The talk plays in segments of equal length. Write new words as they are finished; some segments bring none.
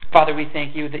Father, we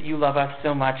thank you that you love us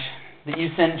so much, that you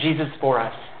sent Jesus for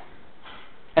us,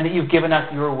 and that you've given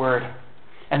us your word,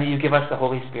 and that you give us the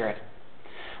Holy Spirit.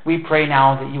 We pray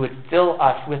now that you would fill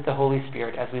us with the Holy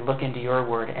Spirit as we look into your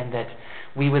word, and that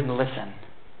we would listen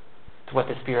to what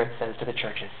the Spirit says to the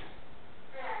churches.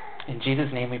 In Jesus'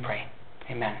 name we pray.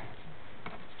 Amen.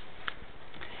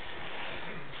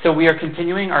 So we are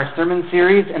continuing our sermon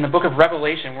series in the book of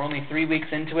Revelation. We're only 3 weeks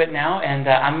into it now, and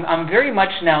I'm very much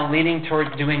now leaning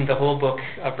towards doing the whole book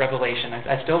of Revelation.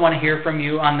 I still want to hear from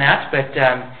you on that,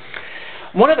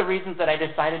 but one of the reasons that I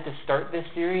decided to start this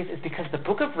series is because the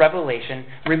book of Revelation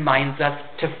reminds us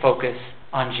to focus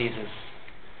on Jesus.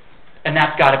 And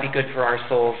that's got to be good for our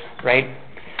souls, right?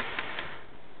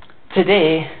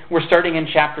 Today, we're starting in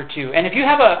chapter 2. And if you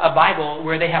have a Bible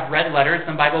where they have red letters,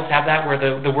 some Bibles have that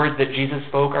where the words that Jesus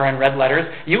spoke are in red letters,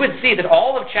 you would see that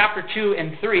all of chapter 2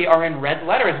 and 3 are in red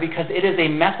letters because it is a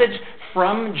message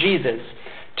from Jesus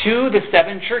to the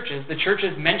 7 churches, the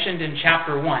churches mentioned in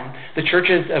chapter 1, the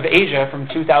churches of Asia from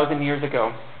 2,000 years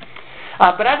ago.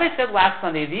 But as I said last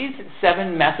Sunday, these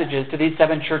 7 messages to these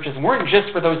 7 churches weren't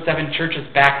just for those 7 churches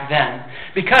back then,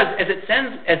 because as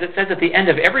it says at the end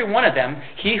of every one of them,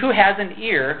 he who has an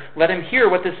ear, let him hear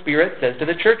what the Spirit says to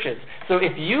the churches. So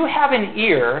if you have an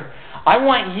ear, I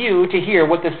want you to hear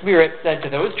what the Spirit said to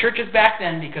those churches back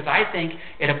then, because I think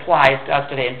it applies to us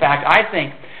today. In fact, I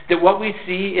think that what we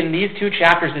see in these 2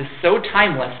 chapters is so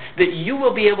timeless that you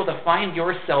will be able to find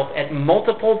yourself at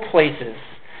multiple places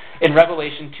in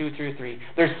Revelation 2 through 3.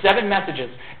 There's 7 messages.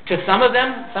 To some of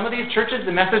them, some of these churches,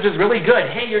 the message is really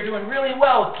good. Hey, you're doing really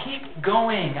well. Keep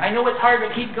going. I know it's hard,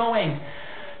 but keep going.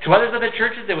 To others of the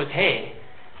churches, it was, hey,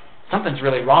 something's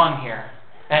really wrong here.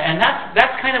 And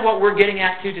that's kind of what we're getting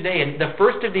at to today. And the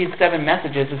first of these 7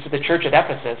 messages is to the church at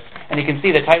Ephesus. And you can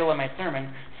see the title of my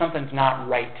sermon, Something's Not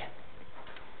Right.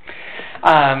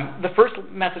 The first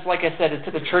message, like I said, is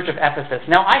to the church of Ephesus.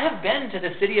 Now, I have been to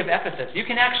the city of Ephesus. You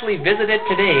can actually visit it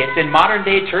today. It's in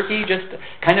modern-day Turkey, just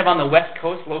kind of on the west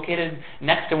coast, located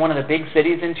next to one of the big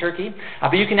cities in Turkey.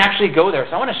 But you can actually go there.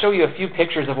 So I want to show you a few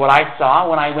pictures of what I saw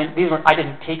when I went. I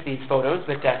didn't take these photos,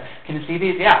 but can you see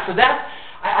these? Yeah, so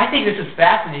I think this is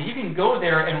fascinating. You can go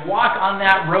there and walk on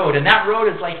that road, and that road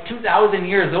is like 2,000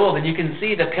 years old, and you can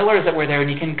see the pillars that were there, and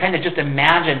you can kind of just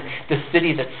imagine the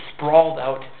city that's sprawled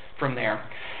out from there.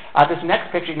 This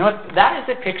next picture, you know what? That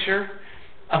is a picture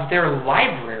of their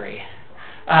library.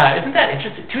 Isn't that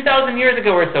interesting? 2,000 years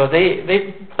ago or so,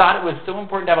 they thought it was so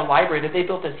important to have a library that they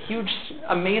built this huge,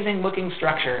 amazing-looking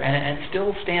structure, and it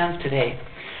still stands today.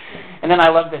 And then I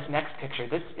love this next picture.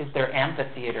 This is their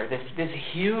amphitheater, this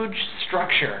huge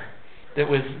structure that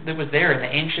was there in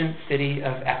the ancient city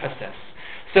of Ephesus.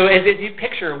 So as you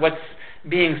picture what's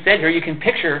being said here, you can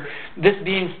picture this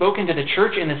being spoken to the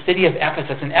church in the city of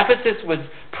Ephesus. And Ephesus was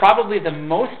probably the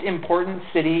most important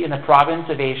city in the province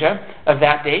of Asia of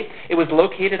that day. It was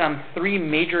located on 3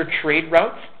 major trade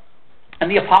routes.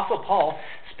 And the Apostle Paul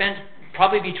spent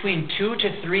probably between 2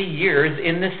 to 3 years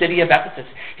in the city of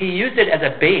Ephesus. He used it as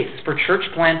a base for church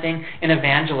planting and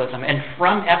evangelism. And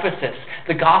from Ephesus,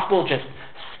 the gospel just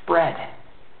spread.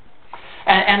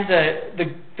 And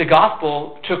the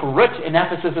gospel took root in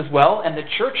Ephesus as well, and the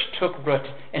church took root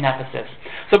in Ephesus.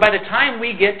 So by the time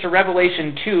we get to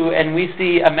Revelation 2 and we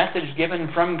see a message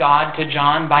given from God to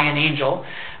John by an angel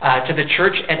to the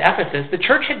church at Ephesus, the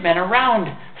church had been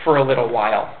around for a little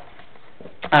while.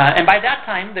 And by that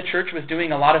time, the church was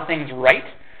doing a lot of things right,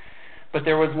 but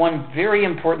there was one very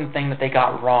important thing that they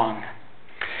got wrong.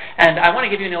 And I want to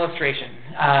give you an illustration.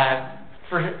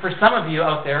 For some of you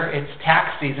out there, it's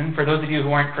tax season. For those of you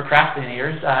who aren't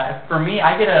procrastinators, for me,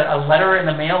 I get a letter in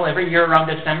the mail every year around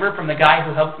December from the guy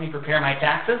who helps me prepare my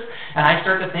taxes, and I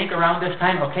start to think around this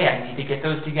time, okay, I need to get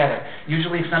those together.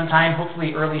 Usually sometime,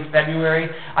 hopefully early February,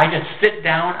 I just sit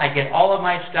down, I get all of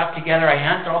my stuff together, I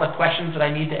answer all the questions that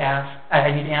I need to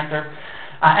answer,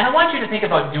 and I want you to think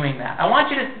about doing that.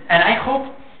 And I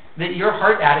hope that your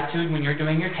heart attitude when you're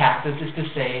doing your taxes is to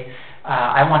say,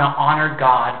 I want to honor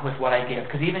God with what I give.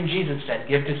 Because even Jesus said,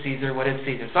 give to Caesar what is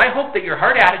Caesar. So I hope that your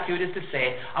heart attitude is to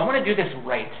say, I want to do this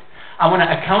right. I want to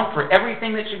account for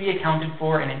everything that should be accounted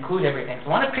for and include everything. So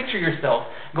I want to picture yourself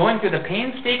going through the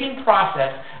painstaking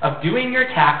process of doing your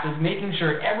taxes, making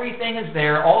sure everything is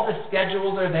there, all the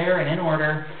schedules are there and in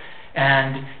order,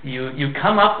 and you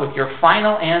come up with your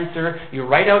final answer, you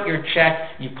write out your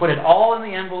check, you put it all in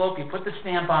the envelope, you put the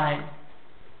stamp on it.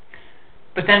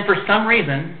 But then for some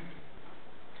reason,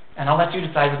 and I'll let you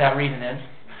decide what that reason is,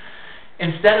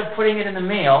 instead of putting it in the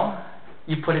mail,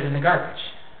 you put it in the garbage.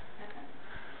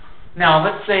 Now,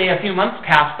 let's say a few months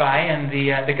pass by and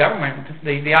the government,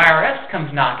 the IRS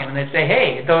comes knocking and they say,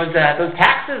 hey, those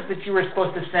taxes that you were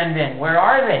supposed to send in, where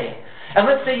are they? And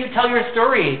let's say you tell your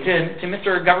story to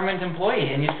Mr. Government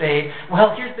Employee and you say,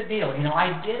 well, here's the deal.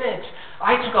 I did it.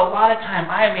 I took a lot of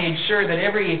time. I made sure that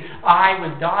every I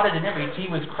was dotted and every T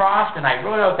was crossed, and I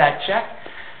wrote out that check.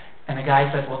 And the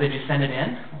guy says, well, did you send it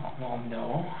in? Well,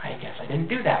 no, I guess I didn't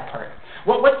do that part.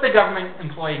 What's the government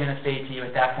employee going to say to you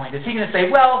at that point? Is he going to say,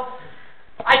 well,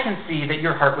 I can see that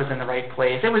your heart was in the right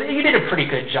place. You did a pretty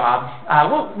good job.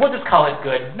 We'll just call it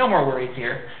good. No more worries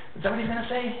here. Is that what he's going to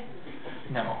say?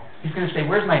 No. He's going to say,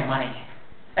 where's my money?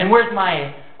 And where's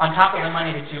my, on top of the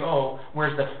money that you owe,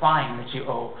 where's the fine that you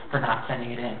owe for not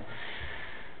sending it in?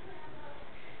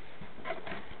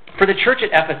 For the church at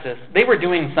Ephesus, they were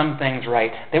doing some things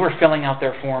right. They were filling out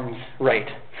their forms right.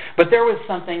 But there was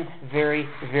something very,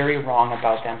 very wrong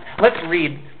about them. Let's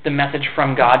read the message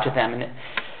from God to them in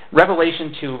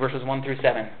Revelation 2, verses 1 through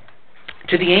 7.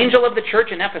 To the angel of the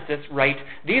church in Ephesus write,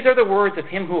 these are the words of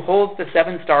him who holds the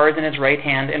 7 stars in his right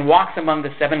hand and walks among the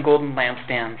 7 golden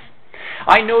lampstands.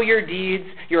 I know your deeds,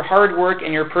 your hard work,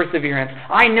 and your perseverance.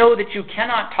 I know that you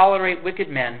cannot tolerate wicked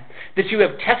men, that you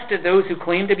have tested those who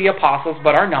claim to be apostles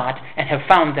but are not, and have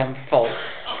found them false.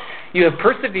 You have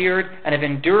persevered and have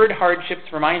endured hardships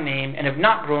for my name and have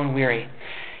not grown weary.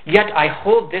 Yet I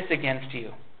hold this against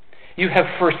you. You have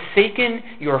forsaken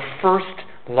your first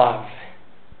love.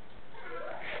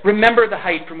 Remember the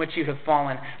height from which you have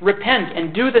fallen. Repent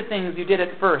and do the things you did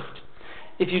at first.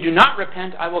 If you do not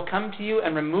repent, I will come to you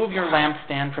and remove your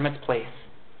lampstand from its place.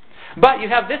 But you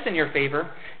have this in your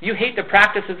favor. You hate the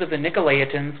practices of the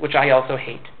Nicolaitans, which I also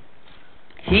hate.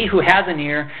 He who has an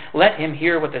ear, let him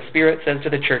hear what the Spirit says to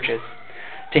the churches.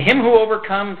 To him who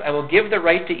overcomes, I will give the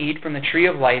right to eat from the tree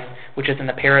of life, which is in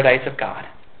the paradise of God.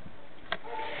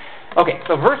 Okay,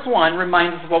 so verse 1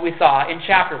 reminds us of what we saw in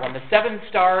chapter 1. The 7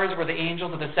 stars were the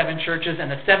angels of the 7 churches, and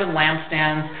the 7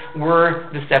 lampstands were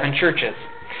the 7 churches.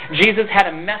 Jesus had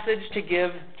a message to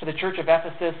give to the church of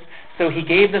Ephesus, so he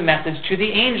gave the message to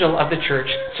the angel of the church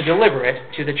to deliver it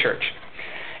to the church.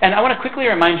 And I want to quickly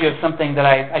remind you of something that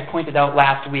I pointed out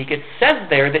last week. It says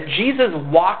there that Jesus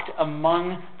walked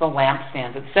among the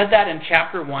lampstands. It said that in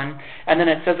chapter 1, and then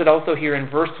it says it also here in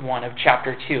verse 1 of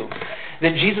chapter 2,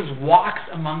 that Jesus walks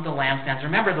among the lampstands.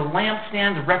 Remember, the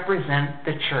lampstands represent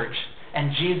the church,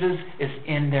 and Jesus is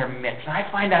in their midst. And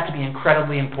I find that to be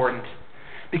incredibly important,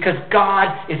 because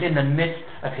God is in the midst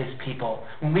of his people.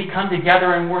 When we come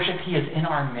together and worship, he is in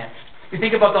our midst. You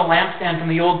think about the lampstand from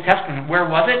the Old Testament. Where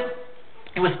was it?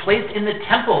 It was placed in the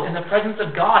temple, in the presence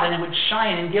of God, and it would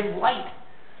shine and give light.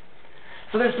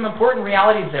 So there's some important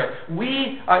realities there.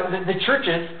 The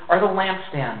churches are the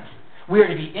lampstands. We are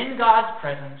to be in God's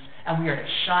presence, and we are to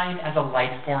shine as a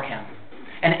light for him.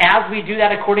 And as we do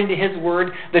that according to his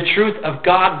word, the truth of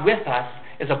God with us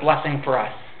is a blessing for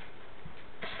us.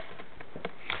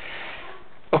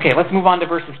 Okay, let's move on to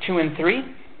verses 2 and 3.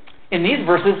 In these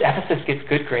verses, Ephesus gets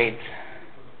good grades.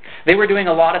 They were doing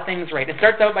a lot of things right. It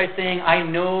starts out by saying, I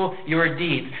know your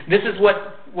deeds. This is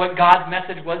what God's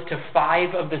message was to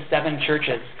 5 of the 7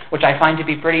 churches, which I find to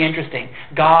be pretty interesting.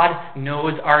 God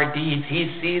knows our deeds.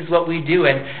 He sees what we do.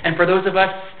 And for those of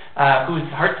us whose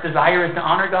heart's desire is to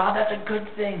honor God, that's a good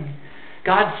thing.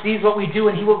 God sees what we do,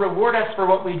 and he will reward us for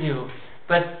what we do.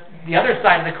 But the other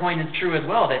side of the coin is true as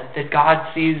well, that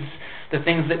God sees the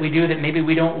things that we do that maybe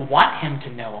we don't want him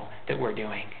to know that we're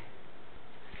doing.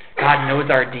 God knows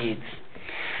our deeds.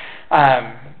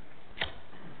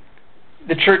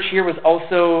 The church here was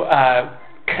also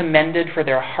commended for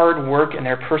their hard work and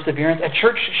their perseverance. A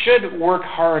church should work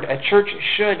hard. A church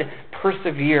should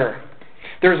persevere.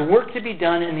 There's work to be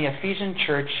done, and the Ephesian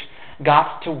church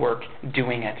got to work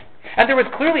doing it. And there was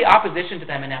clearly opposition to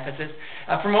them in Ephesus.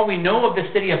 From what we know of the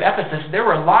city of Ephesus, there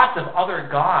were lots of other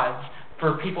gods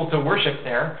for people to worship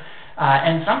there.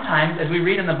 And sometimes, as we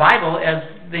read in the Bible, as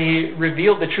they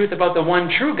revealed the truth about the one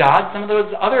true God, some of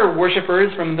those other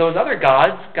worshipers from those other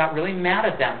gods got really mad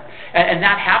at them. And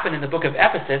that happened in the book of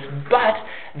Ephesus, but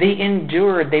they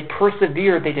endured, they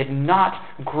persevered, they did not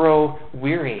grow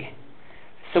weary.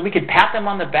 So we could pat them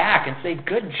on the back and say,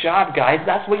 good job, guys,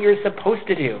 that's what you're supposed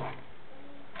to do.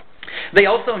 They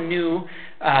also knew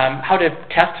how to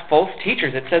test false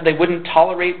teachers. It said they wouldn't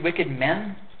tolerate wicked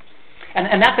men.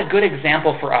 And that's a good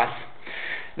example for us.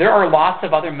 There are lots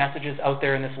of other messages out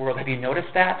there in this world. Have you noticed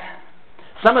that?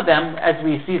 Some of them, as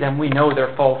we see them, we know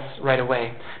they're false right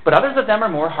away. But others of them are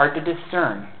more hard to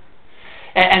discern.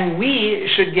 And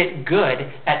we should get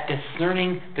good at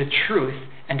discerning the truth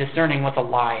and discerning what's a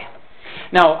lie.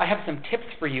 Now, I have some tips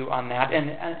for you on that.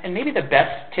 And maybe the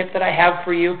best tip that I have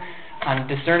for you on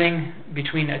discerning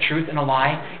between a truth and a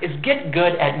lie is get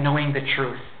good at knowing the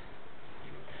truth.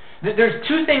 There's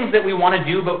two things that we want to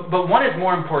do, but one is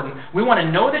more important. We want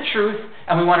to know the truth,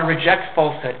 and we want to reject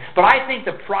falsehood. But I think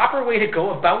the proper way to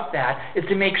go about that is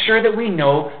to make sure that we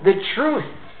know the truth,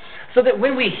 so that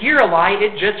when we hear a lie,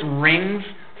 it just rings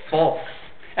false.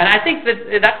 And I think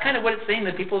that's kind of what it's saying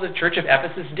the people of the church of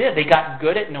Ephesus did. They got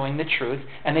good at knowing the truth,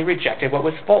 and they rejected what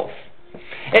was false.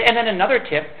 And then another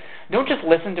tip, don't just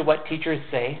listen to what teachers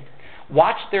say.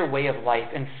 Watch their way of life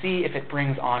and see if it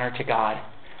brings honor to God.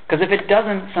 Because if it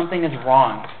doesn't, something is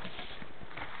wrong.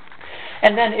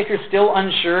 And then if you're still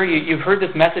unsure, you've heard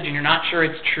this message and you're not sure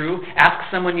it's true,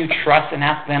 ask someone you trust and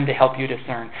ask them to help you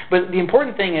discern. But the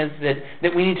important thing is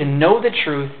that we need to know the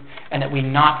truth and that we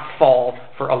not fall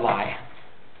for a lie.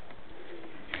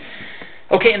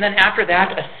 Okay, and then after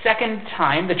that, a second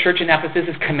time, the church in Ephesus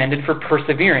is commended for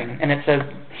persevering. And it says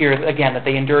here again that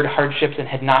they endured hardships and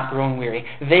had not grown weary.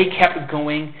 They kept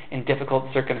going in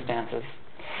difficult circumstances.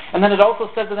 And then it also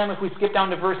says to them, if we skip down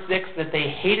to verse 6, that they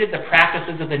hated the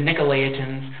practices of the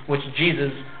Nicolaitans, which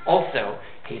Jesus also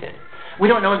hated. We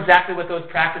don't know exactly what those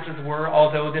practices were,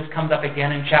 although this comes up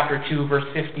again in chapter 2, verse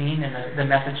 15, in the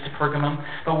message to Pergamum.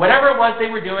 But whatever it was they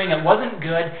were doing, it wasn't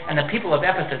good, and the people of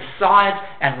Ephesus saw it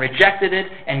and rejected it,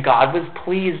 and God was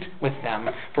pleased with them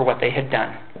for what they had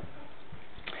done.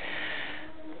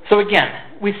 So again,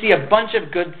 we see a bunch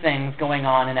of good things going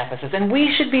on in Ephesus, and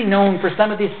we should be known for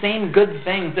some of these same good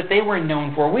things that they were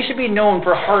known for. We should be known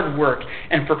for hard work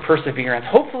and for perseverance.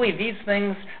 Hopefully these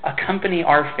things accompany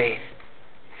our faith.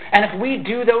 And if we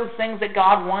do those things that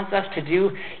God wants us to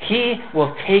do, He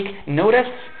will take notice,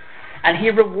 and He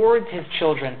rewards His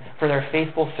children for their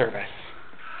faithful service.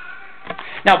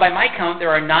 Now, by my count, there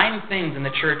are 9 things in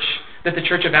the church that the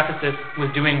church of Ephesus was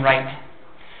doing right,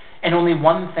 and only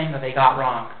one thing that they got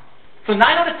wrong. So 9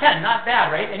 out of 10, not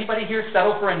bad, right? Anybody here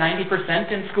settle for a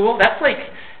 90% in school? That's like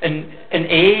an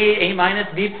A minus,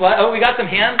 B plus. Oh, we got some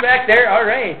hands back there. All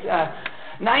right.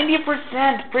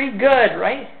 90%, pretty good,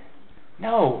 right?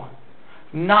 No,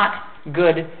 not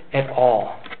good at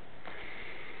all.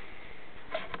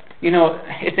 You know,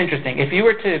 it's interesting. If you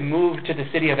were to move to the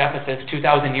city of Ephesus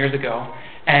 2,000 years ago,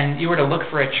 and you were to look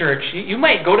for a church, you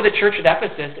might go to the church at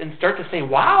Ephesus and start to say,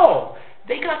 wow,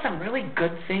 they got some really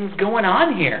good things going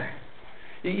on here.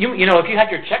 You know, if you had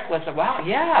your checklist of, wow,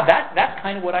 yeah, that's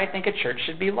kind of what I think a church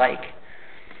should be like.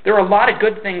 There are a lot of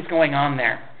good things going on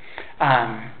there.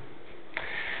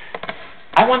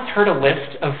 I once heard a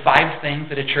list of 5 things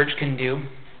that a church can do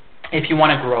if you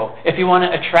want to grow, if you want to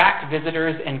attract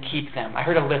visitors and keep them. I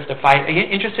heard a list of 5. Are you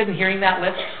interested in hearing that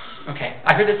list? Okay.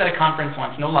 I heard this at a conference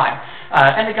once, no lie.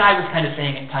 And the guy was kind of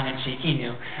saying it tongue-in-cheek, he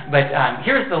knew. But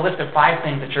here's the list of 5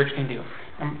 things a church can do.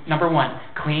 Number 1,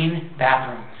 clean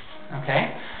bathrooms.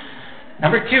 Okay?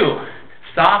 Number 2,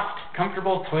 soft,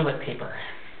 comfortable toilet paper.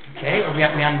 Okay? Are we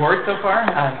on board so far?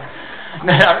 All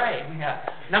right. Yeah.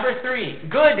 Number 3,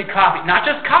 good coffee. Not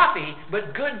just coffee,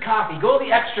 but good coffee. Go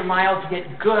the extra mile to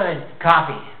get good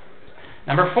coffee.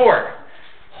 Number 4,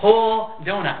 whole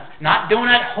donuts. Not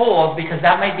donut holes, because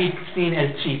that might be seen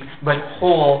as cheap, but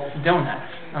whole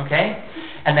donuts. Okay?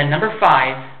 And then number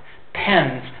 5,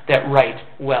 pens that write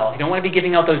well. You don't want to be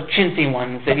giving out those chintzy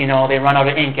ones that, they run out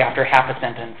of ink after half a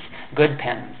sentence. Good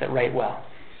pens that write well.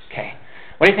 Okay.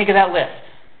 What do you think of that list?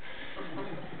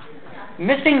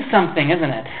 Missing something, isn't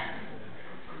it?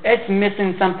 It's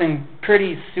missing something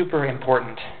pretty super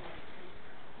important.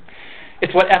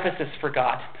 It's what Ephesus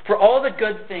forgot. For all the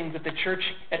good things that the church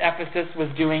at Ephesus was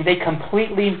doing, they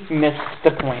completely missed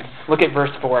the point. Look at verse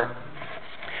 4.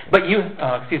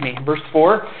 Verse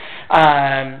 4.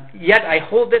 Yet I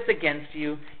hold this against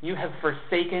you. You have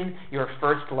forsaken your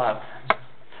first love.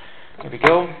 Here we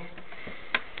go.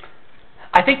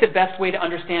 I think the best way to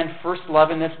understand first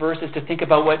love in this verse is to think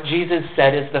about what Jesus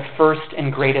said is the first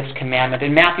and greatest commandment.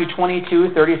 In Matthew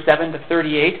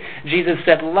 22:37-38, Jesus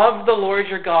said, love the Lord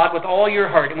your God with all your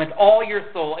heart and with all your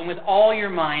soul and with all your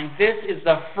mind. This is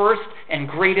the first and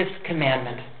greatest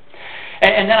commandment.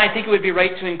 And then I think it would be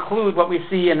right to include what we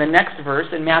see in the next verse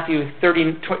in Matthew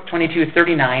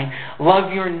 22:39,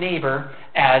 love your neighbor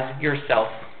as yourself.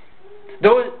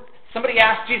 Somebody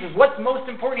asked Jesus, what's most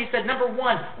important? He said, number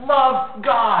 1, love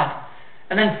God.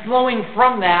 And then flowing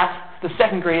from that, the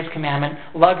second greatest commandment,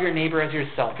 love your neighbor as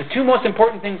yourself. The 2 most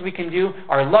important things we can do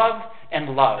are love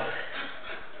and love.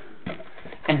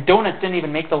 And donuts didn't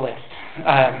even make the list.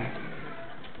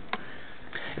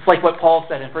 It's like what Paul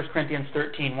said in 1 Corinthians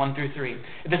 13:1-3.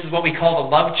 This is what we call the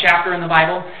love chapter in the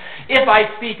Bible. If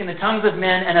I speak in the tongues of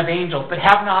men and of angels, but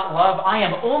have not love, I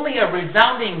am only a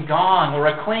resounding gong or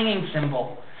a clanging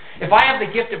cymbal. if I have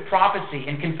the gift of prophecy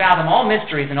and can fathom all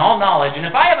mysteries and all knowledge, and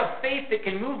if I have a faith that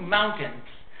can move mountains,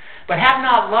 but have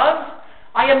not love,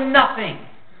 I am nothing.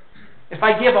 If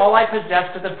I give all I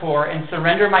possess to the poor and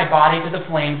surrender my body to the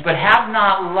flames, but have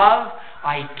not love,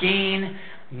 I gain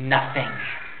nothing.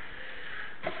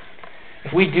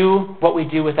 If we do what we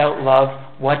do without love,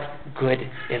 what good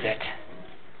is it?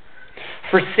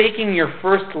 Forsaking your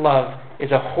first love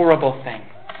is a horrible thing.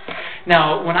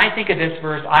 Now, when I think of this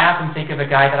verse, I often think of a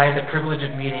guy that I had the privilege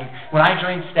of meeting. When I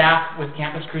joined staff with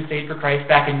Campus Crusade for Christ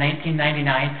back in 1999,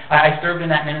 I served in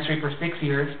that ministry for 6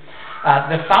 years.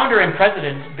 The founder and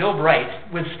president, Bill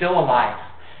Bright, was still alive.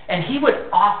 And he would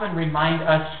often remind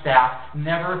us staff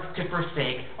never to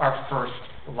forsake our first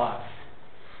love.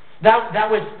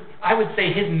 That was, I would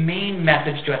say, his main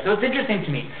message to us. So it's interesting to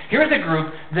me. Here's a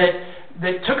group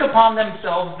that took upon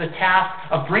themselves the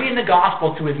task of bringing the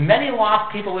gospel to as many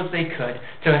lost people as they could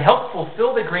to help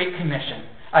fulfill the Great Commission.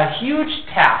 A huge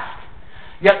task.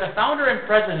 Yet the founder and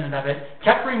president of it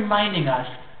kept reminding us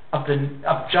of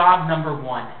job number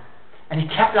one. And he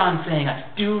kept on saying,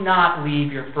 do not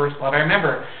leave your first love. I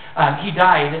remember he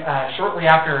died shortly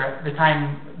after the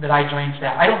time that I joined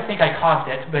staff. I don't think I caused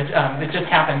it, but it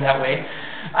just happened that way.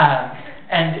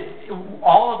 And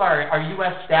all of our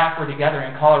U.S. staff were together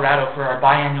in Colorado for our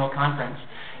biannual conference.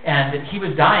 And he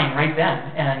was dying right then.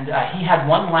 And he had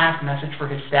one last message for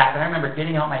his staff. And I remember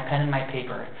getting out my pen and my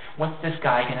paper. What's this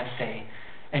guy going to say?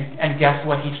 And guess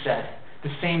what he said? The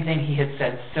same thing he had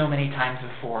said so many times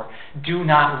before. Do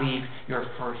not leave your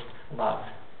first love.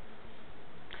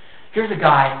 Here's a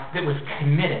guy that was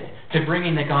committed to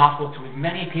bringing the gospel to as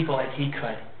many people as he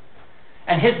could.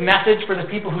 And his message for the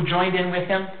people who joined in with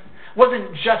him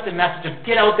wasn't just a message of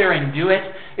get out there and do it.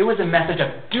 It was a message of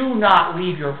do not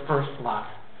leave your first love.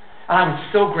 And I was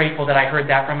so grateful that I heard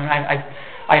that from him.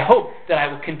 I hope that I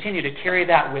will continue to carry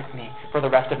that with me for the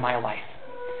rest of my life.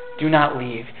 Do not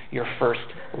leave your first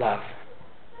love.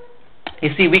 You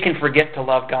see, we can forget to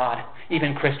love God,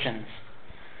 even Christians,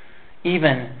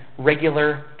 even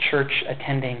regular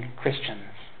church-attending Christians.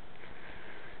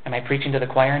 Am I preaching to the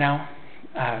choir now?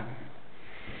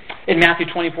 In Matthew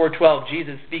 24:12,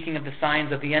 Jesus, speaking of the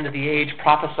signs of the end of the age,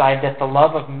 prophesied that the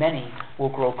love of many will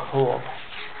grow cold.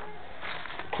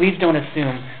 Please don't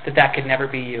assume that could never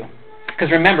be you. Because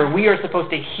remember, we are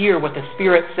supposed to hear what the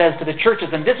Spirit says to the churches,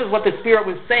 and this is what the Spirit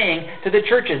was saying to the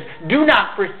churches. Do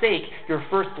not forsake your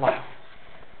first love.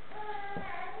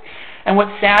 And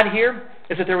what's sad here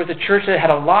is that there was a church that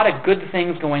had a lot of good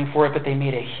things going for it, but they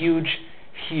made a huge,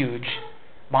 huge,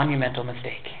 monumental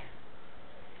mistake.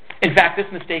 In fact, this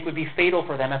mistake would be fatal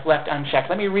for them if left unchecked.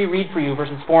 Let me reread for you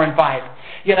verses 4 and 5.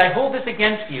 Yet I hold this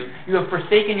against you. You have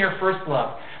forsaken your first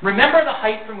love. Remember the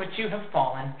height from which you have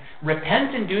fallen.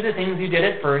 Repent and do the things you did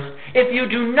at first. If you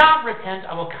do not repent,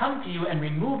 I will come to you and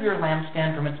remove your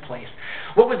lampstand from its place.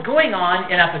 What was going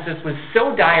on in Ephesus was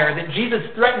so dire that Jesus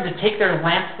threatened to take their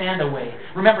lampstand away.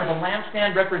 Remember, the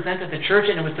lampstand represented the church,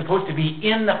 and it was supposed to be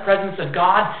in the presence of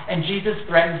God, and Jesus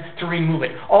threatened to remove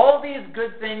it. All these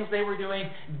good things they were doing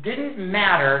didn't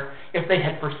matter if they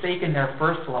had forsaken their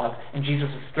first love, and Jesus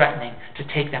was threatening to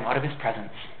take them out of his presence.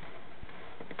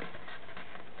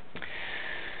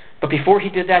 But before he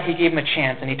did that, he gave them a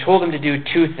chance, and he told them to do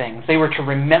two things. They were to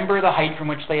remember the height from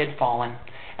which they had fallen,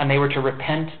 and they were to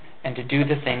repent and to do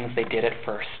the things they did at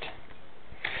first.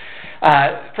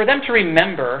 For them to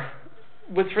remember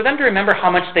was for them to remember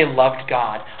how much they loved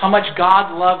God, how much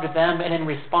God loved them, and in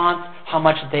response, how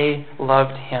much they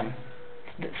loved him.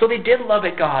 So they did love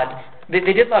God. They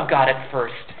did love God at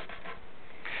first.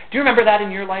 Do you remember that in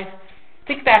your life?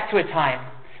 Think back to a time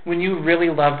when you really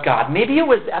loved God. Maybe it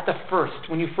was at the first,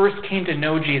 when you first came to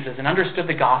know Jesus and understood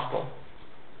the gospel.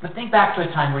 But think back to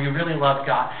a time where you really loved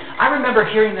God. I remember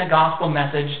hearing the gospel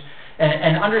message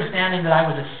and understanding that I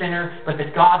was a sinner, but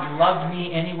that God loved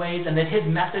me anyways, and that his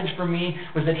message for me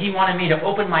was that he wanted me to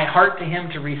open my heart to him,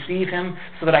 to receive him,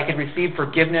 so that I could receive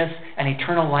forgiveness and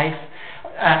eternal life.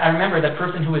 I remember the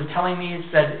person who was telling me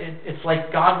said, it's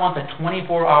like God wants a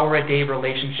 24-hour-a-day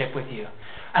relationship with you.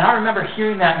 And I remember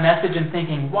hearing that message and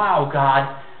thinking, wow,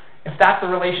 God, if that's the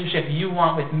relationship you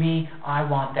want with me, I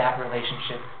want that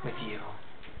relationship with you.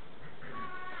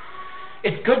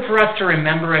 It's good for us to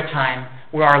remember a time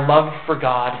where our love for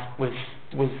God was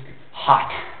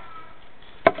hot.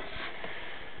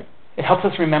 It helps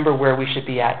us remember where we should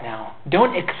be at now.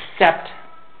 Don't accept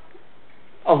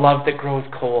a love that grows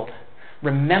cold.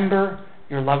 Remember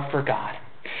your love for God.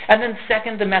 And then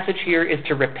second, the message here is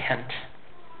to repent.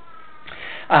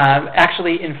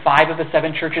 Actually, in 5 of the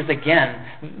 7 churches, again,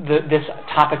 this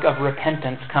topic of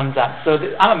repentance comes up. So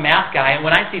I'm a math guy, and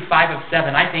when I see 5 of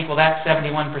 7, I think, well, that's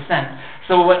 71%.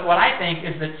 So what I think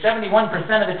is that 71%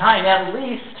 of the time, at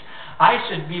least, I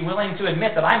should be willing to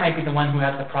admit that I might be the one who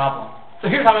has the problem. So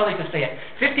here's how I like to say it.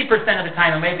 50% of the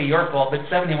time, it may be your fault, but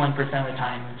 71% of the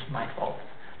time, it's my fault.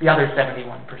 The other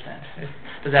 71%.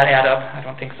 Does that add up? I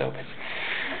don't think so. But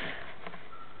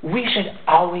we should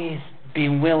always be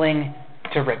willing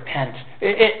to repent.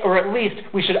 Or at least,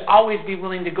 we should always be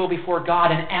willing to go before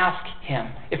God and ask Him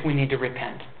if we need to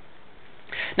repent.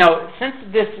 Now, since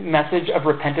this message of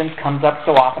repentance comes up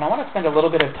so often, I want to spend a little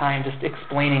bit of time just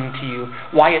explaining to you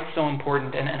why it's so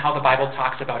important and how the Bible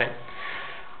talks about it.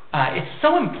 It's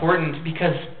so important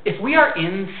because if we are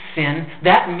in sin,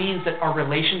 that means that our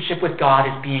relationship with God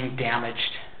is being damaged.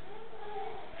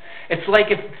 It's like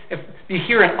if you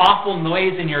hear an awful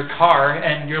noise in your car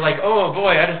and you're like, oh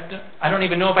boy, I don't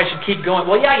even know if I should keep going.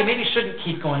 Well, yeah, you maybe shouldn't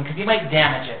keep going because you might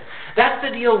damage it. That's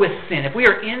the deal with sin. If we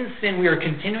are in sin, we are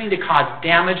continuing to cause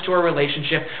damage to our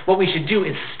relationship. What we should do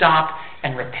is stop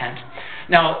and repent.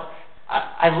 Now,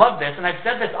 I love this, and I've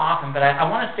said this often, but I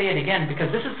want to say it again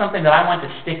because this is something that I want to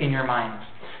stick in your minds.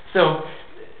 So,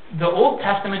 the Old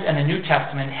Testament and the New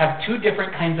Testament have 2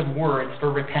 different kinds of words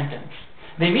for repentance.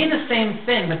 They mean the same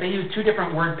thing, but they use 2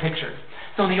 different word pictures.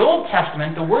 So in the Old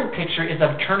Testament, the word picture is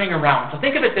of turning around. So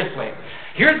think of it this way.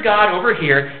 Here's God over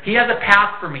here. He has a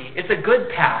path for me. It's a good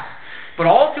path. But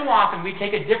all too often, we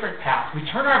take a different path. We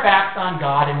turn our backs on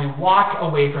God and we walk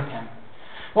away from Him.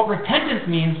 What repentance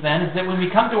means then is that when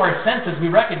we come to our senses, we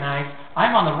recognize,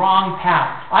 I'm on the wrong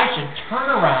path. I should turn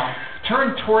around,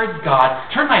 turn towards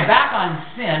God, turn my back on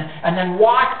sin, and then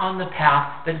walk on the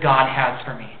path that God has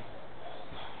for me.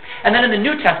 And then in the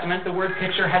New Testament, the word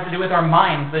picture has to do with our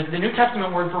minds. The New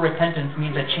Testament word for repentance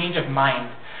means a change of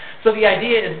mind. So the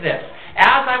idea is this.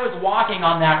 As I was walking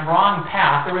on that wrong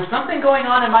path, there was something going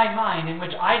on in my mind in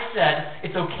which I said,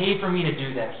 it's okay for me to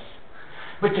do this.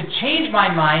 But to change my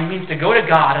mind means to go to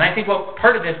God, and I think what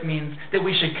part of this means that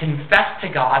we should confess to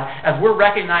God as we're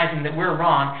recognizing that we're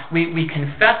wrong. We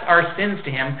confess our sins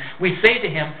to Him. We say to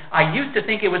Him, I used to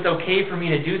think it was okay for me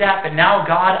to do that, but now,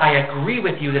 God, I agree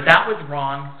with you that that was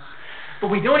wrong. But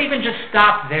we don't even just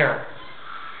stop there,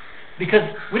 because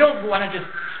we don't want to just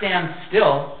stand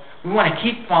still. We want to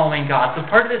keep following God. So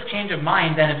part of this change of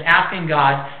mind then is asking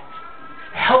God,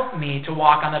 help me to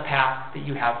walk on the path that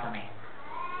you have for me.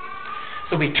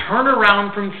 So we turn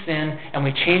around from sin and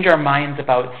we change our minds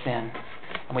about sin.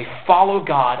 And we follow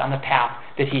God on the path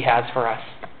that He has for us.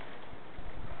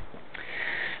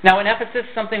 Now in Ephesus,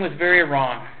 something was very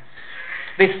wrong.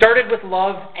 They started with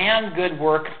love and good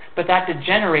works, but that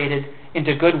degenerated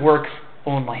into good works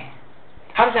only.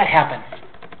 How does that happen?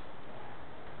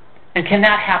 And can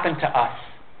that happen to us?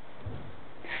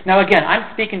 Now again,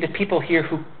 I'm speaking to people here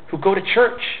who go to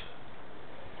church.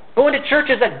 Going to church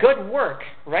is a good work,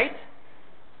 right?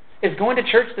 Is going to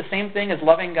church the same thing as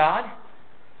loving God?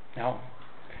 No.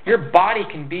 Your body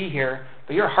can be here,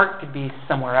 but your heart could be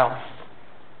somewhere else.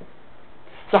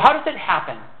 So how does it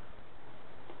happen?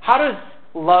 How does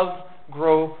love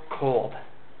grow cold?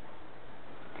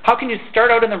 How can you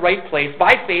start out in the right place,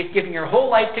 by faith, giving your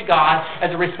whole life to God as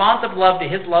a response of love to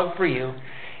His love for you,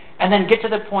 and then get to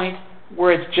the point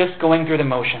where it's just going through the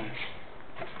motions?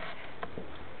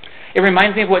 It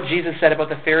reminds me of what Jesus said about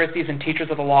the Pharisees and teachers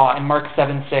of the law in Mark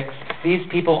 7:6. These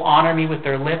people honor me with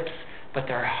their lips, but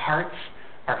their hearts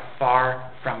are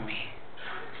far from me.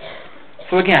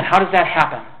 So again, how does that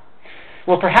happen?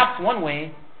 Well, perhaps one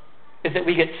way is that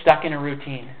we get stuck in a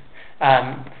routine.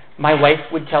 My wife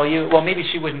would tell you, well, maybe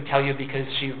she wouldn't tell you because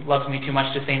she loves me too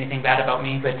much to say anything bad about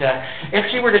me, but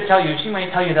if she were to tell you, she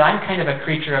might tell you that I'm kind of a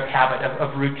creature of habit,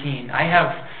 of routine. I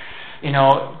have,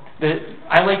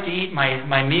 I like to eat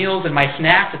my meals and my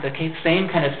snacks at the same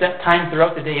kind of set time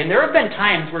throughout the day. And there have been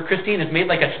times where Christine has made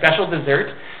like a special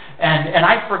dessert, and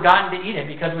I've forgotten to eat it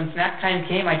because when snack time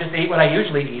came, I just ate what I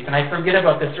usually eat, and I forget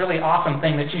about this really awesome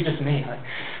thing that she just made.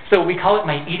 So we call it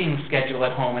my eating schedule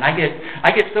at home, and I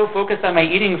get so focused on my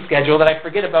eating schedule that I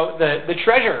forget about the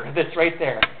treasure that's right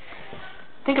there.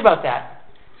 Think about that.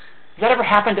 Does that ever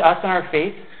happen to us in our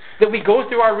faith? That we go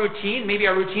through our routine, maybe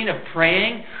our routine of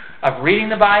praying, of reading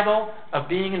the Bible, of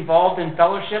being involved in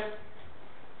fellowship,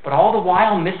 but all the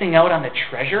while missing out on the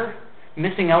treasure,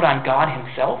 missing out on God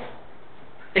Himself?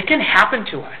 It can happen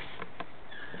to us.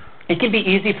 It can be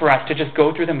easy for us to just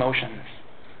go through the motions.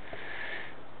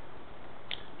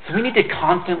 So we need to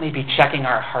constantly be checking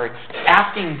our hearts,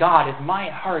 asking God, is my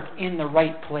heart in the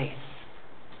right place?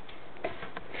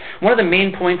 One of the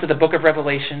main points of the book of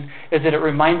Revelation is that it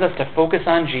reminds us to focus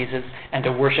on Jesus and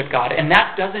to worship God. And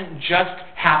that doesn't just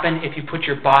happen if you put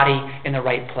your body in the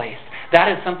right place. That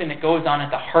is something that goes on at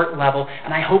the heart level,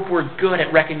 and I hope we're good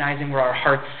at recognizing where our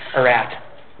hearts are at.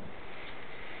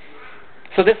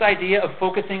 So this idea of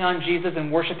focusing on Jesus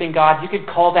and worshiping God, you could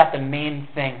call that the main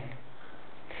thing.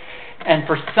 And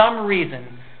for some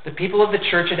reason, the people of the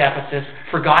church at Ephesus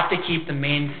forgot to keep the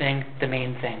main thing the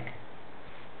main thing.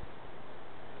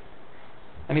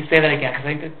 Let me say that again,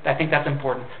 because I think that's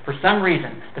important. For some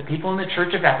reason, the people in the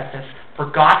church of Ephesus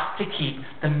forgot to keep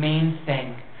the main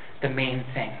thing the main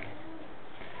thing.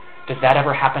 Does that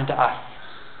ever happen to us?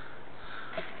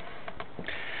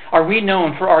 Are we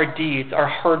known for our deeds, our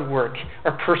hard work,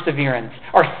 our perseverance,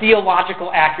 our theological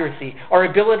accuracy, our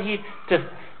ability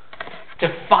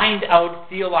to find out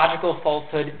theological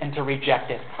falsehood and to reject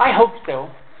it? I hope so.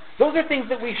 Those are things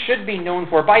that we should be known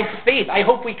for. By faith, I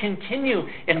hope we continue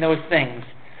in those things.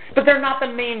 But they're not the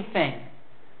main thing.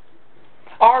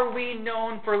 Are we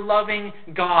known for loving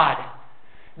God?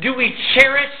 Do we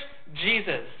cherish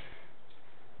Jesus?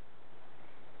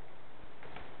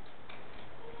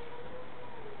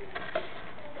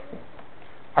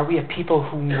 Are we a people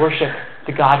who worship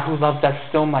the God who loves us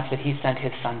so much that He sent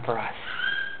His Son for us?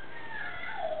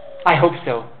 I hope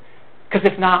so. Because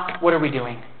if not, what are we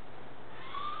doing?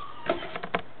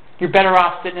 You're better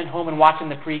off sitting at home and watching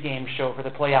the pregame show for the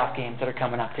playoff games that are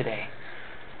coming up today.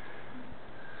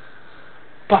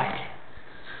 But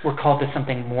we're called to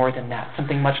something more than that,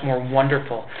 something much more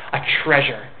wonderful, a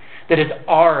treasure that is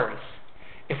ours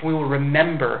if we will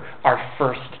remember our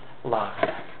first love.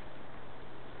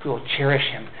 We will cherish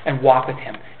Him and walk with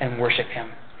Him and worship Him.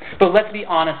 But let's be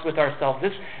honest with ourselves.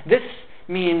 This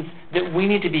means that we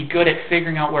need to be good at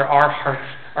figuring out where our hearts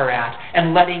are at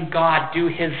and letting God do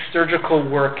His surgical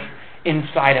work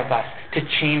inside of us to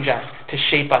change us, to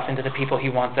shape us into the people He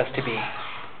wants us to be.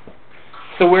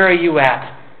 So where are you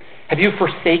at? Have you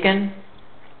forsaken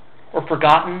or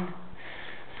forgotten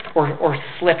or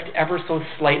slipped ever so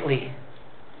slightly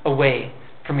away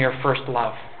from your first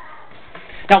love?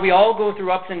 Now, we all go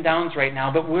through ups and downs right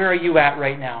now, but where are you at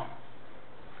right now?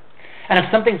 And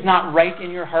if something's not right in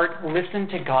your heart, listen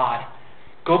to God.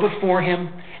 Go before Him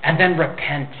and then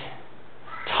repent.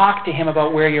 Talk to Him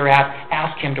about where you're at.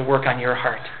 Ask Him to work on your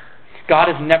heart. God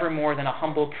is never more than a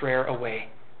humble prayer away.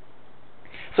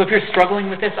 So if you're struggling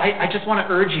with this, I just want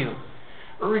to urge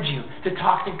you to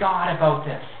talk to God about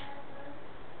this.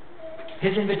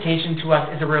 His invitation to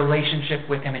us is a relationship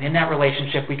with Him, and in that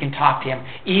relationship we can talk to Him,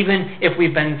 even if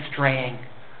we've been straying.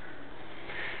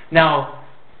 Now,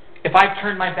 if I've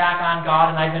turned my back on God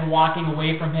and I've been walking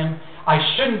away from Him, I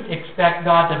shouldn't expect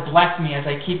God to bless me as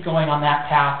I keep going on that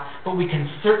path, but we can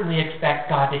certainly expect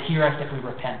God to hear us if we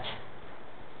repent.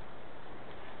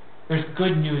 There's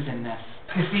good news in this.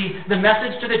 You see, the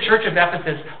message to the church of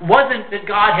Ephesus wasn't that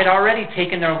God had already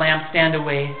taken their lampstand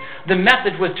away. The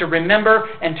message was to remember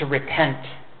and to repent.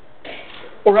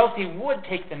 Or else He would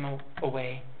take them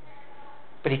away.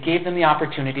 But He gave them the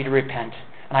opportunity to repent.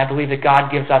 And I believe that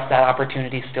God gives us that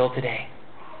opportunity still today.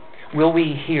 Will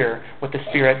we hear what the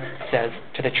Spirit says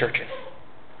to the churches?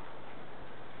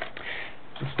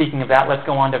 And speaking of that, let's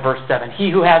go on to verse 7. He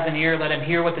who has an ear, let him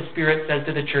hear what the Spirit says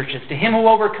to the churches. To him who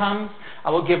overcomes, I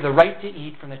will give the right to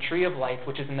eat from the tree of life,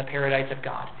 which is in the paradise of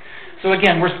God. So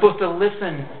again, we're supposed to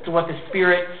listen to what the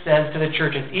Spirit says to the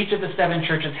churches. Each of the 7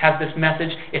 churches has this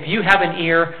message. If you have an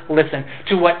ear, listen.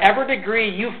 To whatever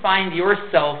degree you find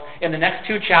yourself in the next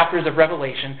 2 chapters of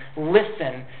Revelation,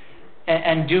 listen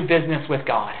and do business with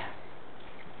God.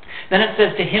 Then it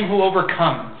says, to him who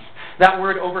overcomes. That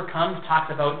word overcomes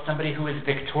talks about somebody who is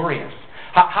victorious.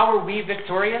 How are we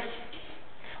victorious?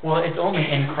 Well, it's only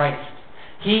in Christ.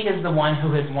 He is the one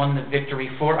who has won the victory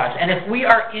for us. And if we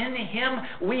are in Him,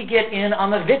 we get in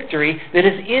on the victory that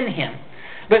is in Him.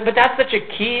 But that's such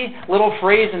a key little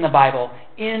phrase in the Bible.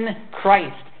 In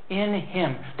Christ, in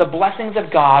Him. The blessings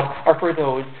of God are for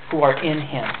those who are in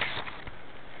Him.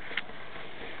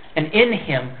 And in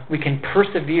Him, we can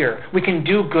persevere. We can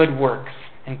do good works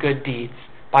and good deeds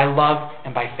by love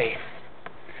and by faith.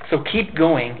 So keep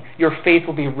going. Your faith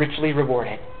will be richly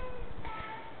rewarded.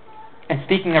 And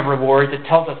speaking of rewards, it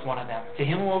tells us one of them. To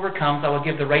him who overcomes, I will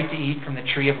give the right to eat from the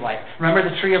tree of life. Remember,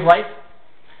 the tree of life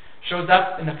shows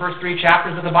up in the first 3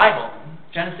 chapters of the Bible.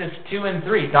 Genesis 2 and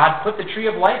 3. God put the tree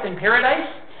of life in paradise.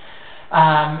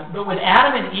 But when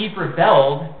Adam and Eve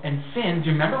rebelled and sinned, do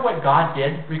you remember what God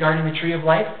did regarding the tree of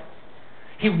life?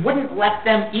 He wouldn't let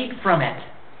them eat from it.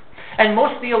 And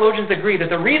most theologians agree that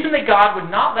the reason that God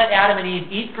would not let Adam and Eve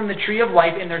eat from the tree of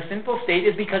life in their sinful state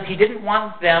is because He didn't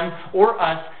want them or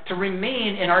us to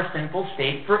remain in our sinful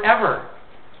state forever.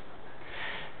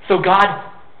 So God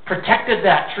protected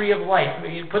that tree of life.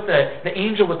 He put the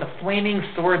angel with the flaming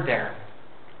sword there.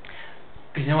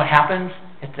 But you know what happens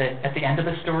at the end of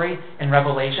the story in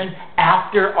Revelation?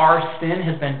 After our sin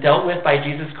has been dealt with by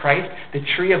Jesus Christ, the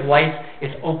tree of life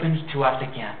is opened to us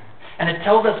again. And it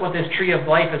tells us what this tree of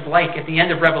life is like at the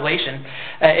end of Revelation.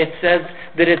 It says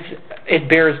that it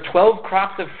bears 12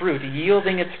 crops of fruit,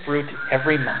 yielding its fruit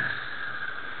every month.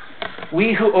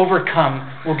 We who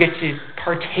overcome will get to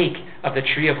partake of the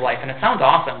tree of life. And it sounds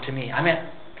awesome to me. I mean,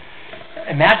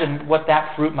 imagine what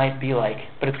that fruit might be like.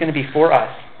 But it's going to be for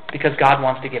us because God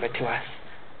wants to give it to us.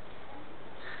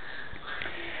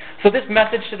 So this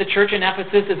message to the church in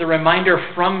Ephesus is a reminder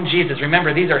from Jesus.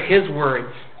 Remember, these are His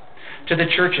words to the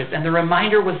churches. And the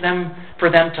reminder was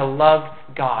for them to love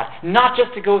God. Not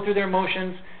just to go through their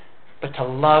motions, but to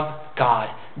love God.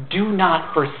 Do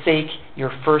not forsake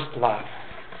your first love.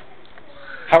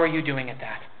 How are you doing at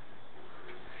that?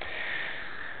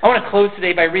 I want to close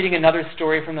today by reading another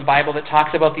story from the Bible that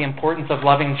talks about the importance of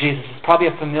loving Jesus. It's probably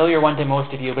a familiar one to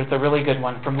most of you, but it's a really good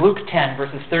one. From Luke 10,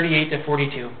 verses 38 to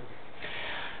 42.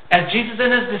 As Jesus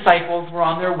and His disciples were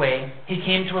on their way, He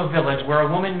came to a village where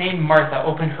a woman named Martha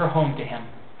opened her home to Him.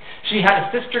 She had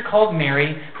a sister called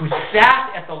Mary who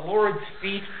sat at the Lord's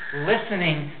feet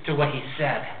listening to what He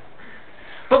said.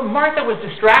 But Martha was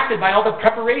distracted by all the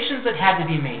preparations that had to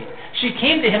be made. She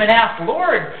came to Him and asked,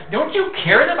 "Lord, don't you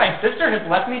care that my sister has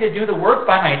left me to do the work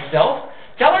by myself?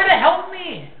 Tell her to help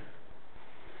me."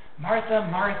 "Martha,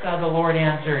 Martha," the Lord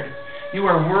answered, "you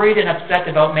are worried and upset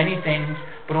about many things,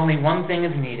 but only one thing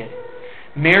is needed.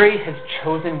 Mary has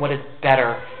chosen what is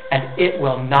better, and it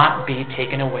will not be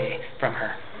taken away from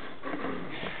her."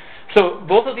 So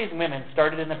both of these women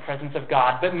started in the presence of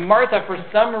God, but Martha, for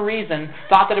some reason,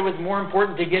 thought that it was more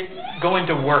important to go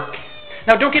into work.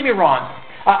 Now, don't get me wrong.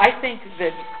 I think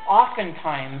that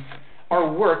oftentimes our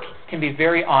work can be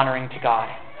very honoring to God.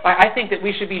 I think that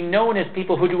we should be known as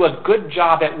people who do a good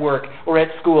job at work or at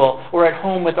school or at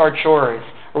home with our chores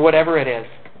or whatever it is.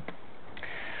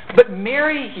 But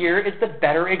Mary here is the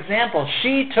better example.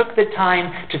 She took the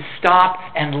time to stop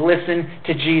and listen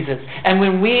to Jesus. And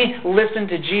when we listen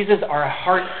to Jesus, our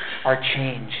hearts are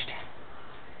changed.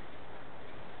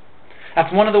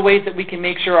 That's one of the ways that we can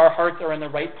make sure our hearts are in the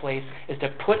right place, is to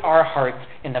put our hearts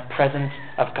in the presence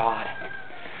of God.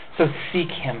 So seek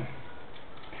Him.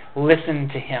 Listen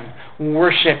to Him.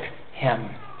 Worship Him.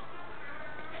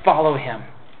 Follow Him.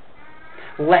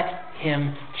 Let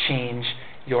Him change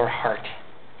your heart.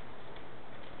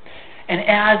 And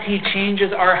as He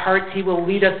changes our hearts, He will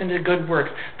lead us into good works.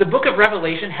 The book of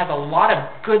Revelation has a lot of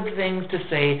good things to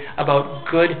say about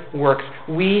good works.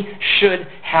 We should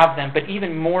have them. But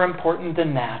even more important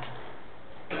than that,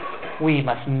 we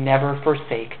must never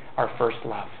forsake our first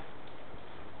love.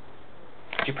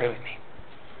 Would you pray with me?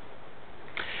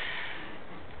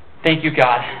 Thank you,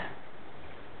 God.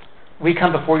 We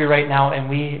come before You right now and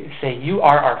we say, You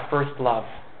are our first love.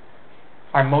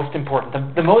 Our most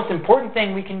important. The most important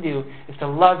thing we can do is to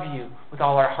love You with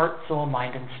all our heart, soul,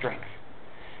 mind, and strength.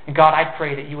 And God, I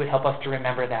pray that You would help us to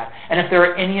remember that. And if there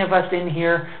are any of us in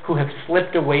here who have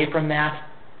slipped away from that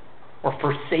or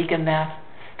forsaken that,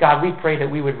 God, we pray that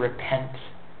we would repent,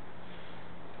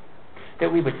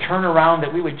 that we would turn around,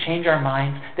 that we would change our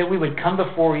minds, that we would come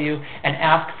before You and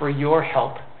ask for Your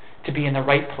help to be in the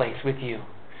right place with You.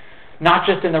 Not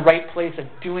just in the right place of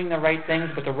doing the right things,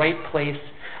 but the right place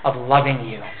of loving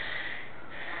You.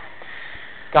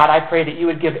 God, I pray that You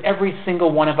would give every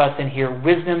single one of us in here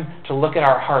wisdom to look at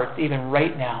our hearts, even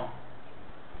right now,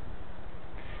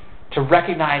 to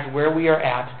recognize where we are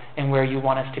at and where You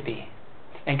want us to be.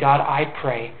 And God, I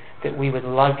pray that we would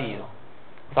love You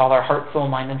with all our heart, soul,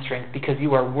 mind, and strength, because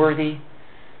You are worthy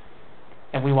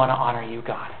and we want to honor You,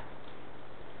 God.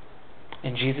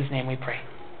 In Jesus' name we pray.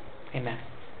 Amen.